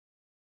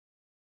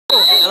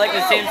They're like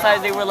the same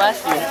size they were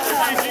last year.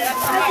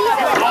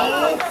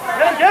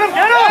 Get him!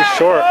 He's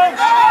short.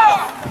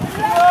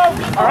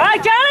 All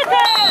right,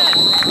 Jonathan!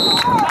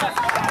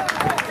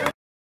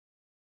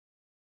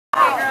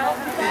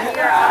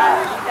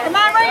 Come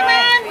on,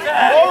 Raymond!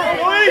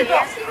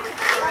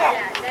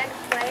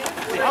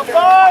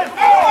 Outside!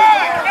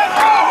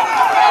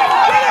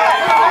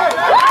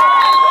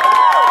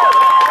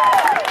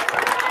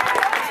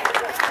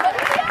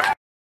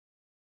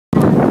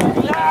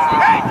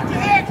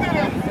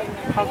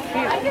 How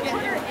cute.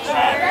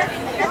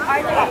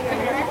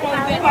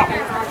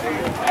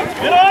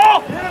 Get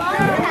off!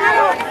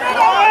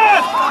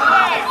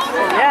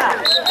 Yeah.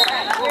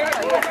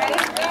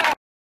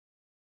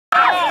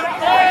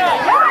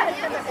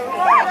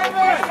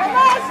 Come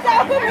on,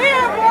 stop him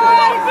here,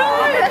 boy!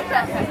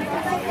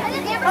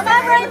 Come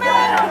on,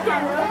 Raymond!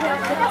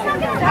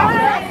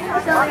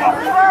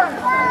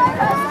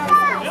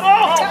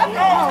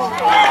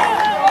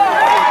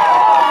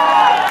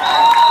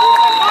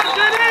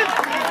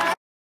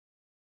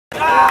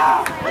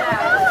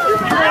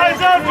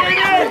 Eyes up,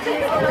 Jaden!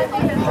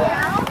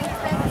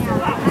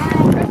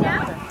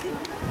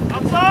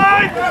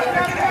 Outside!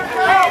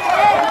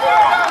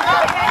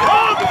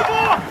 Oh, get the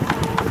ball!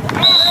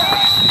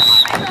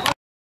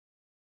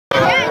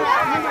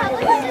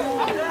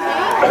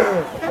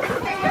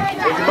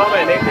 Where's your mama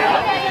at, Nathan?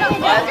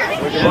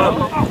 Where's your mom?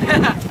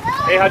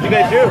 Hey, how'd you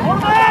guys do?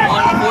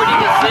 140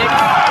 to 6.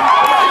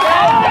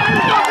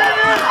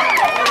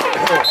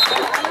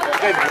 You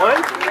guys won?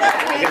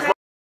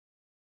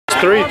 It's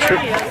 3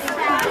 trip.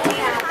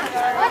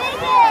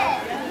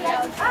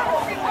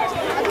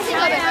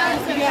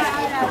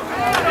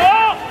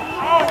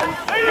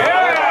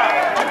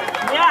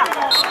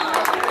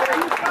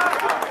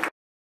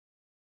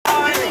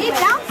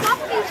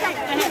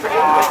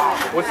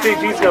 What's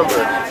JG's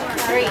number?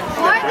 3.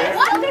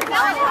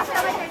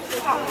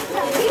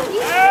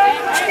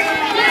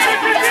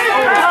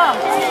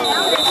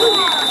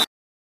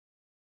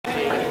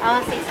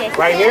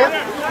 Right here?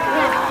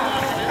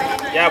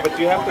 Yeah, but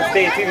you have to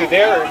stay. It's either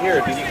there or here.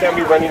 You can't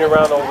be running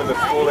around over the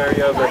school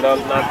areas or not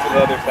to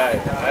the other side.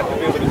 I have to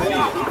be able to see it.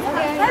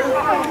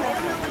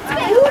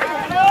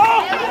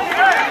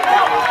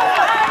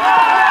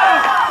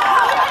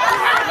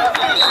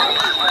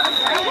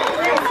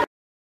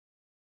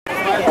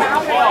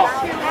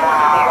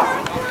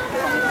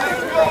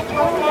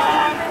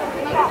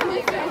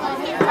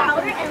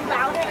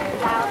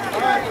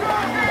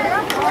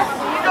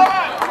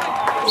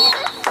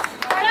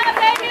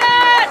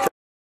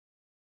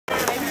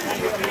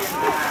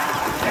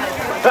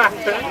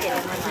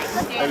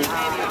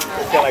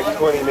 It's got like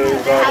 20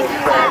 names on it.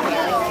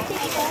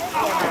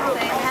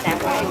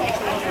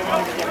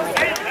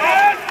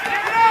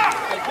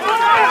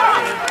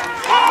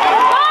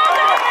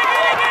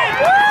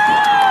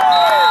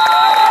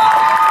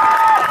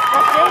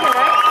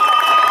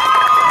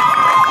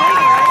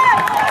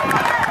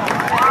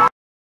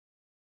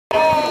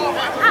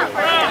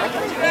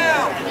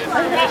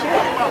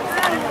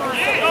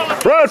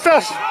 Run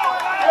fast!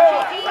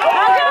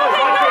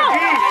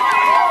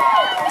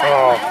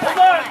 Oh.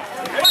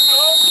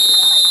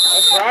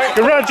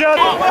 Good run, John!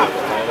 Go,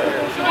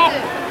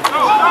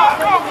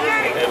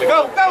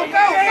 go, go, go!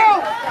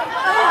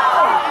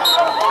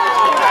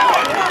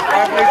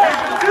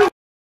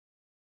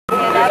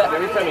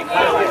 Every time you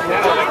catch it,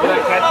 you're not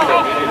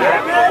catching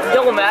it.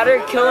 Don't matter,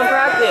 kill in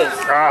practice.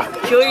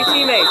 Kill your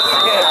teammates.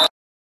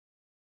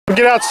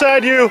 Get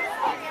outside, you!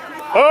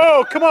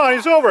 Oh, come on,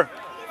 he's over!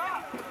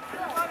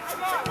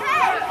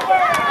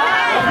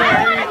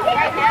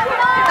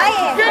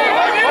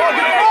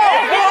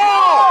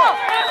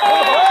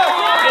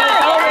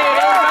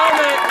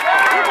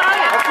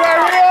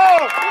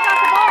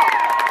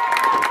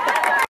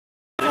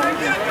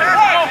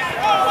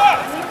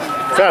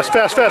 Fast,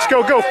 fast, fast,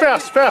 go, go,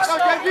 fast, fast.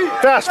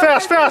 Fast,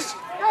 fast, fast.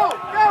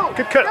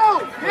 Good cut.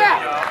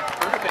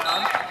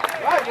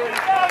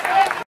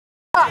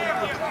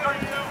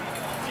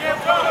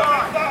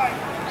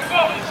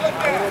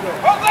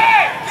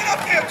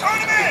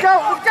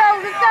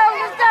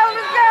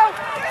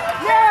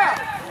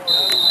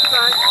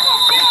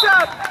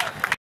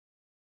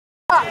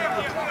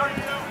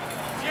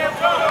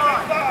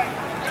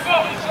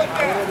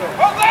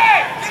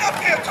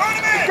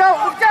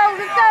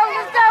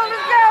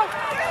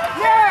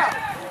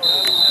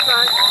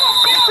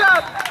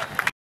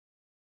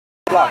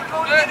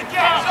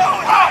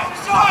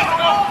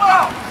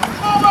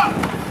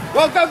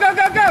 Go, go, go,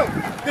 go, go!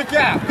 Good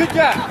job, good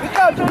job. Good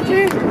job,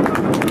 Georgie.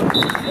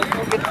 Let's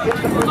go get the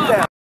first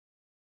down.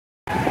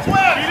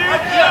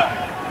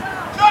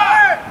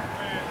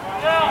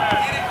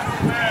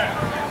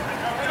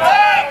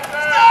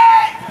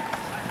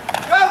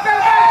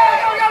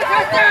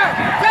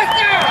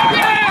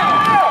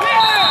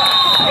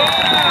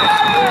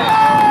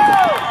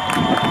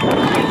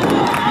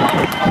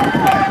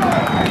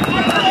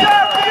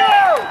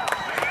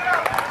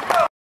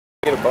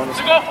 Get a bonus.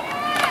 Go!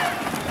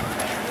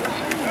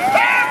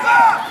 Hands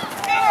up!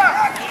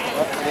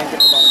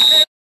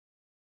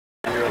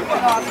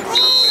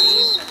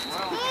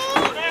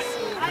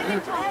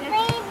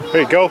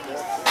 There you go.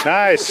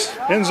 Nice.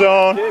 End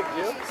zone.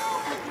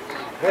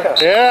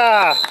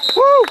 Yeah.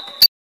 Woo!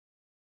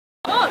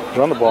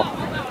 Run the ball.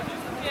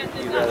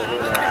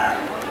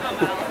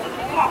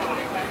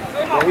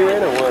 Well, he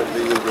ran it once,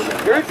 but he was in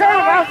there. Here he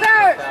comes,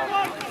 outside!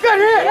 Good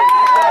hit!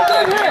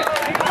 Good hit!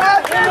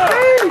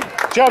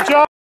 Jump,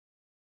 jump!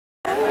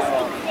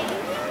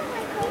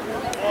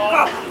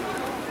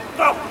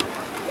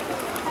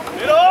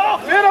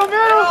 Middle!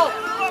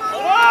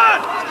 Come on!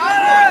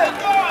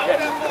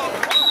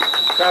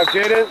 Stop,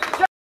 Jaden.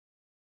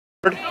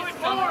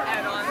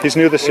 He's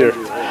new this year.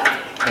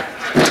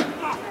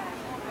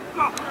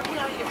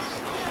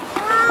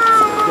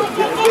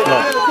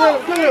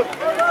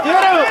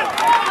 Get him!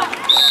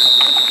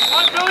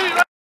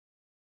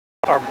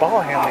 Our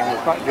ball handling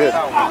was not good.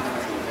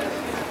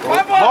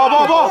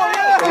 Ball!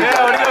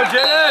 Yeah, way to go,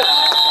 Jaden.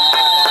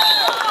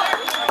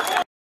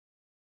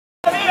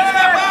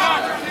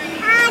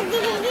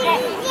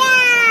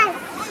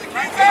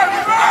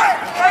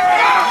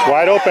 It's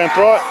wide open.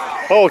 Throw it.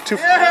 Oh, too.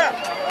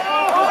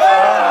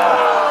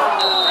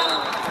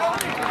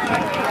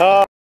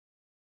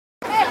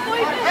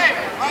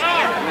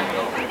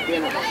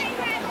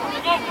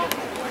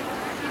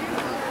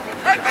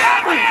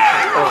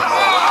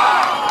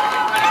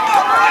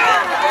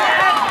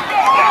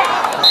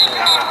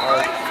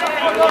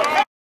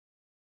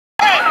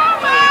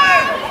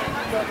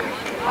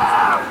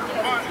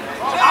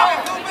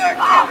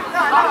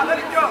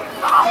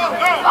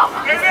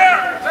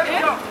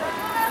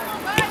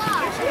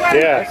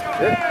 Yeah,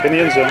 in the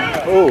end zone.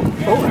 Oh,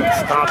 It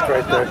stopped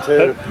right there,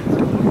 too.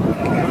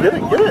 Get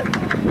it!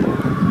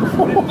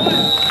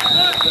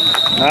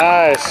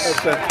 nice.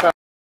 Hey,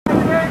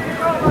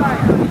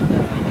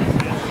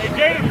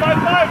 Jaden,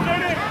 5'5",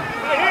 Jaden.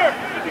 Right here,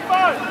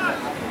 55.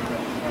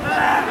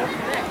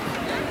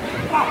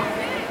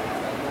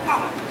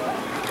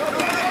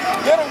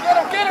 Get him!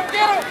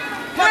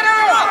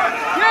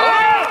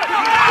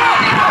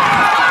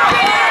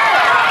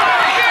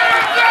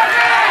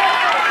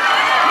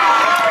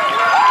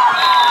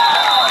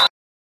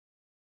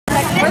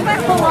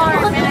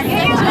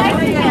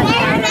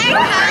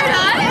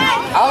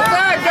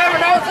 Outside,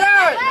 Kevin,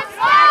 outside!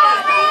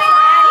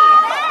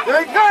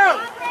 There he comes!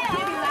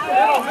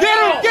 Get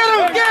him! Good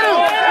job!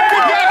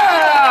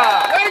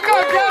 Way to go,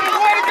 Kevin!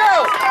 Way to go!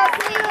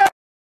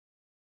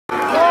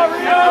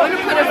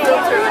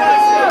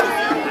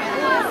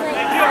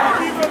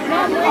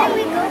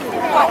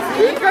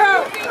 Here he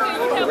comes!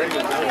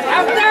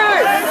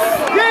 Outside!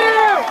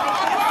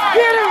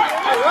 Get him!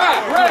 All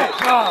right, great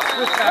job.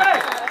 Good job.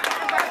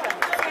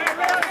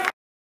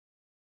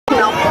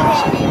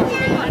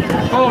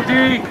 Go, D!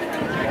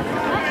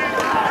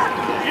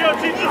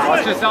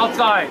 Watch this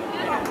outside.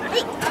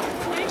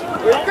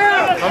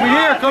 Coming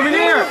here!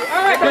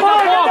 Get that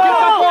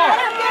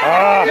ball!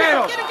 Get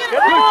him!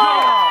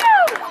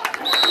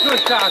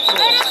 Good tackle!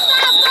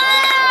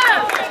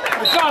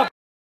 Good job!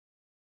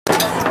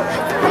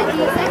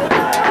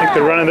 I think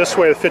they're running this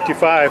way with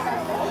 55.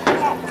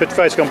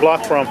 55's going to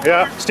block for him.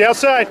 Yeah, stay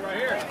outside.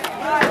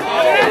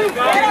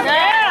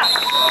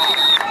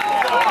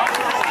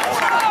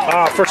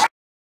 First.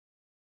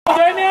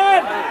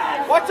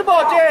 Watch the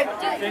ball, Jay.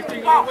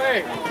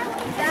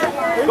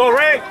 Go,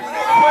 Ray.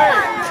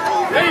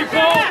 There you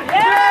go!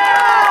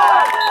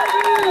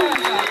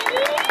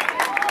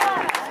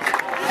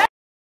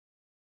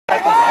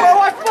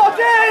 Watch the ball,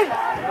 Jay.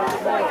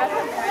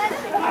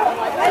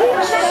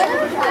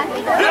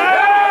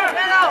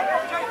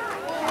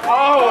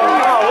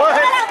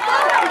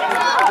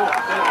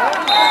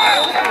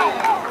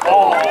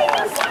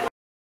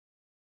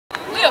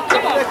 Leo,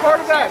 come on.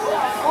 Quarterback.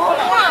 Oh,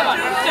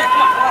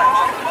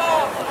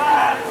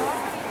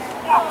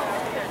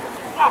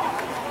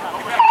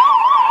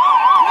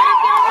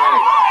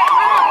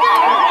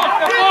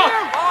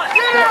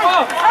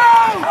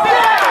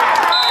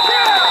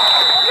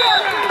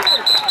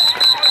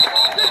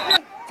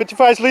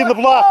 55's leading the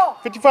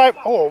block. 55.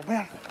 Oh,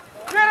 man.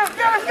 Get him.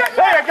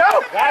 There you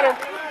go. Got him.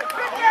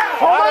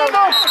 Hold on,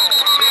 though.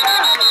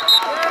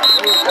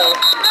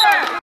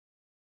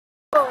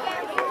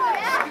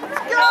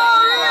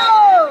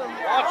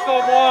 Watch the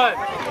one!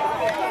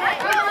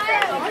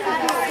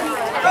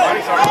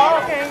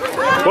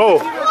 Whoa.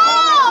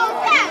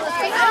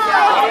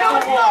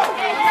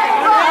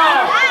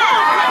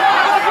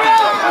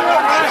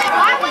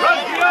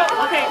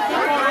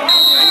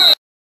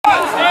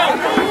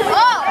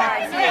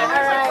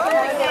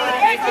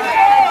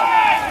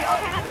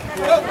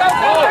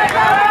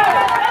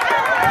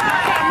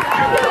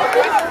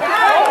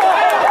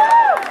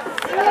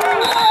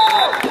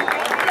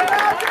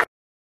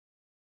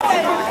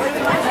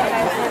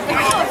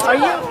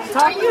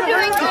 Are you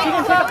doing? Because you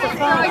can talk the phone.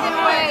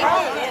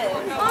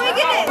 Oh my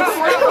goodness!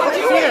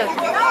 Here.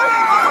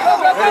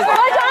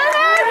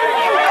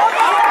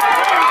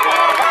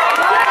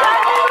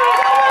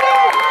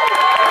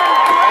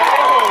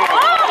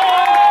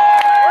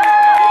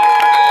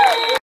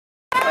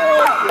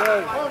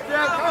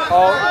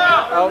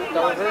 Oh,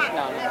 that was his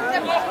now.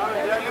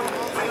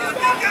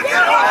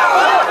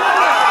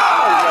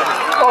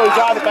 Oh, he's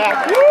on the back.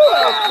 Woo,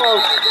 that was close.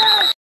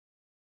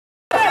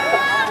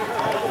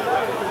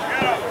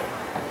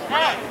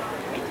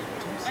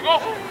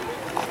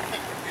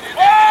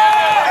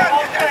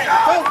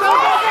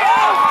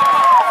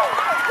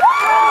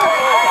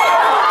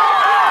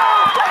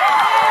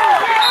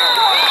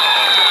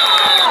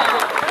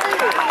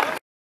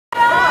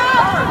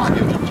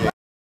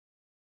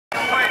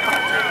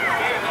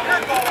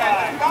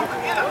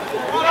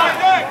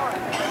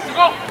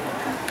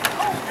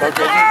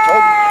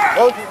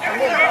 Oh.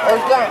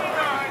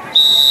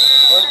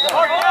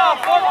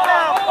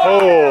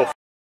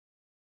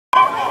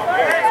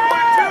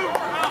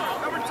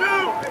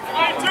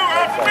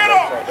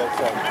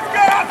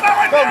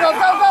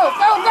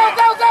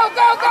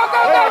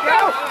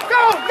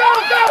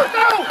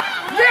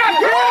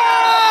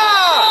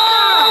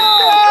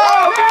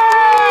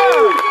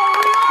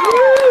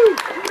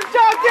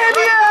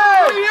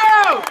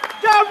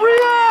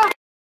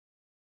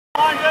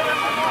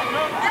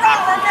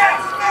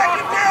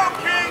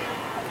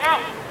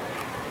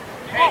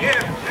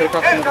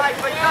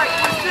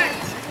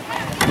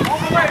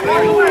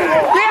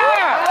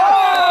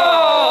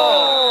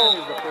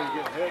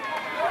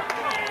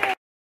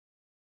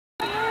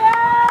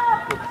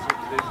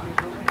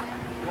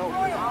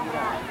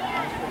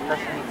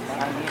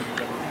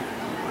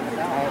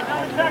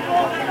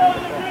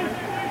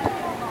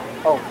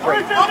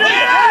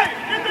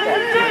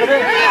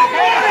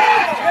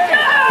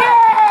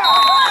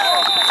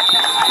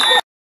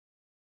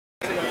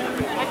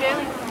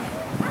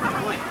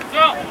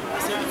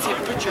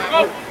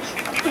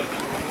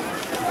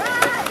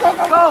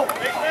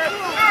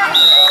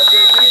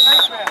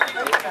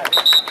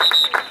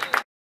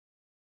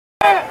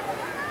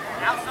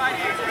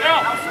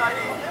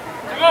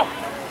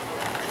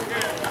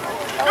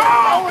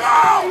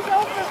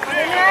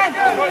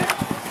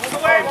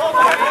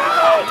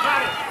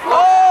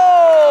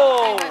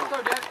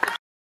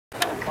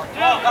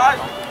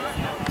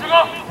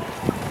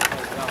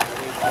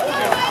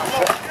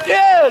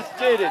 Yes,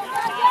 Jaden.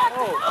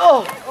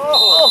 Oh.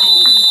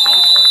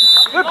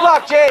 Good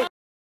block, Jay.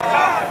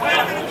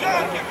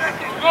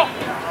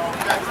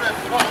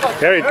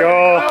 There you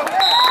go.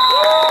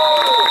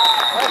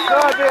 Good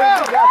job,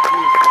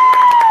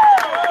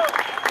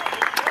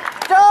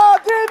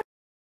 Jaden.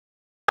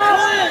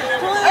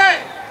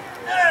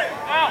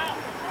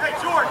 Hey,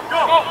 Jordan,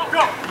 go,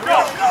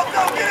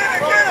 get in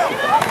and get him.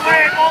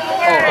 All the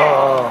way.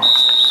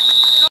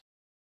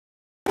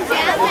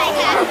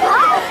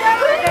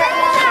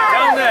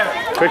 Down there.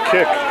 Quick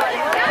kick.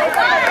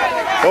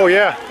 Oh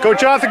yeah. Go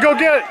Jonathan, go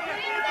get it.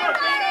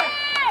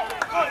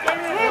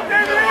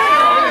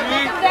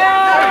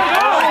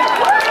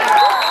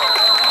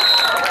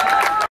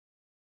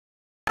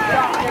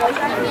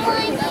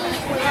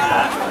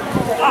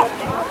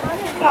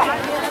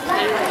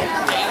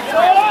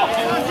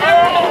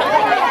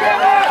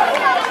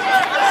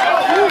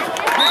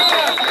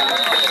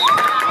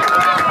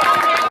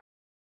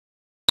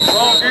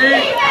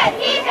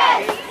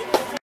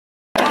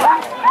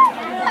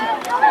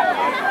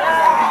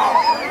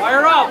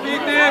 Fire up,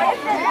 Ethan.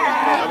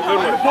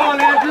 Come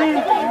on, Andrew.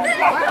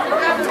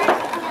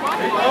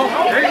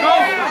 There you go.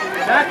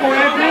 Back on,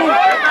 Andrew.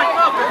 Back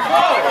up. Let's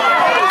go.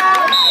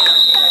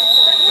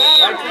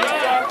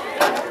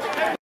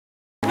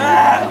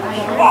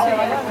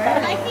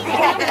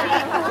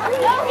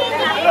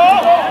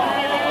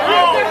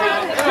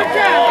 Good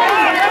job.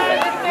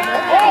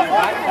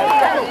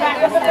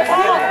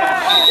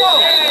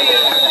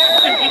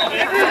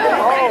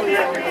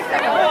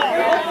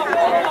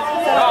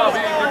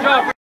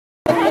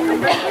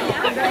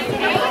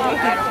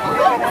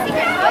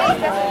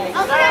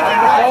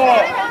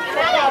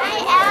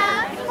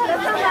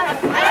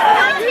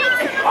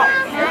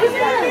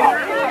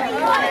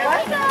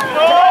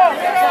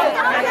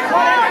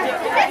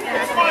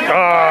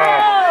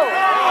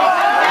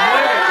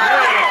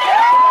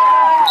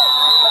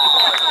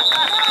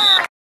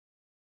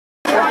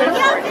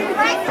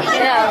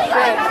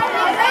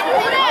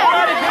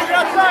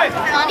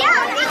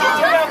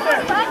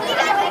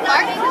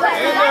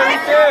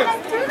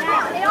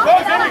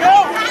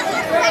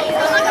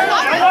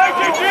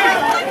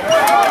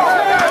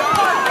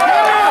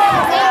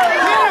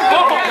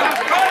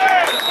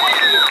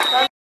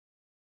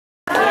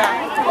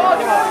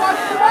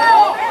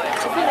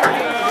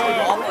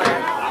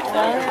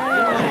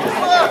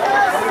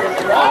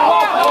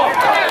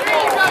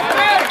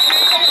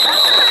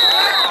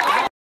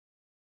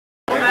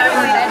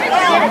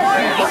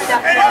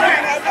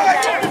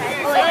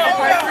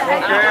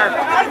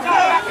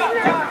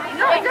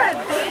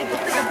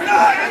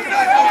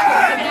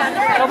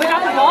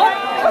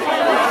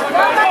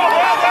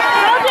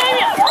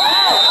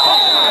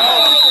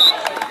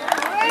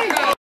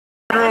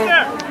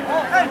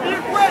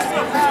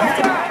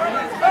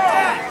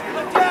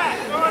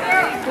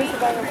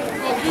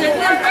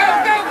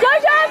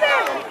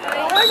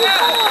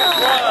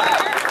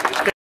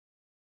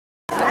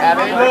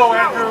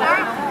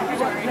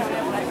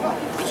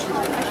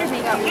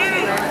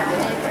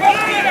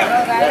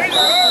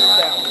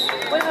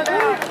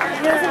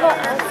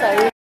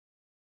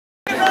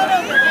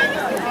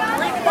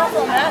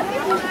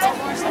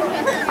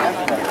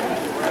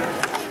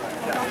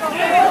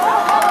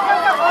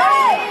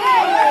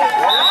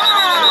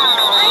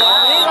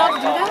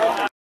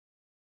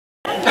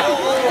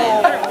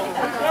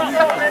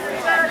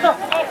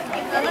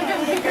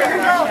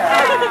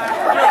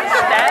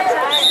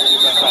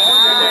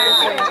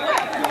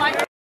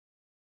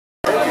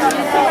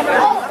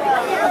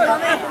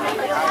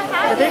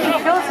 But they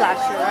didn't kill us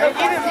last year, right?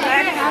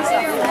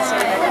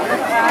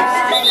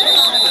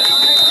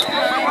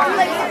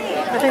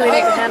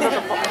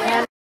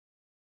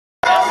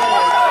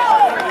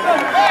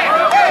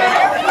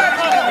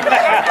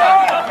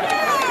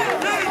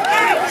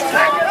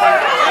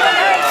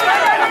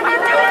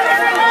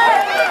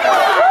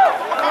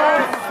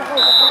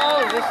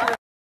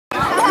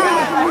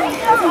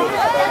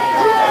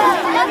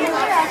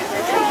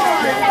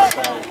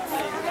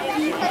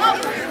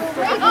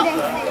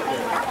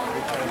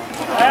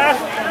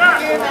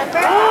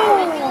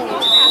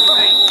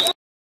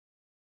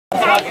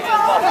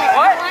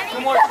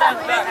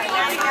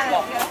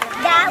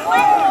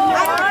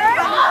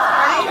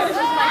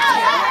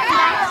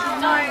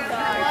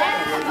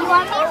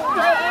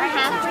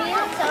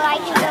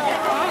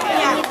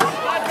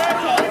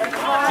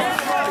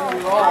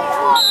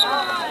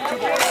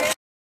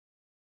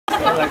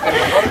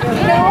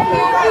 Good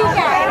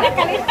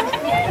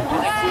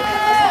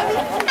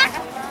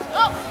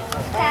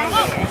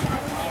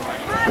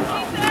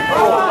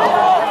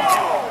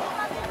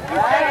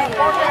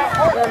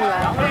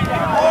one.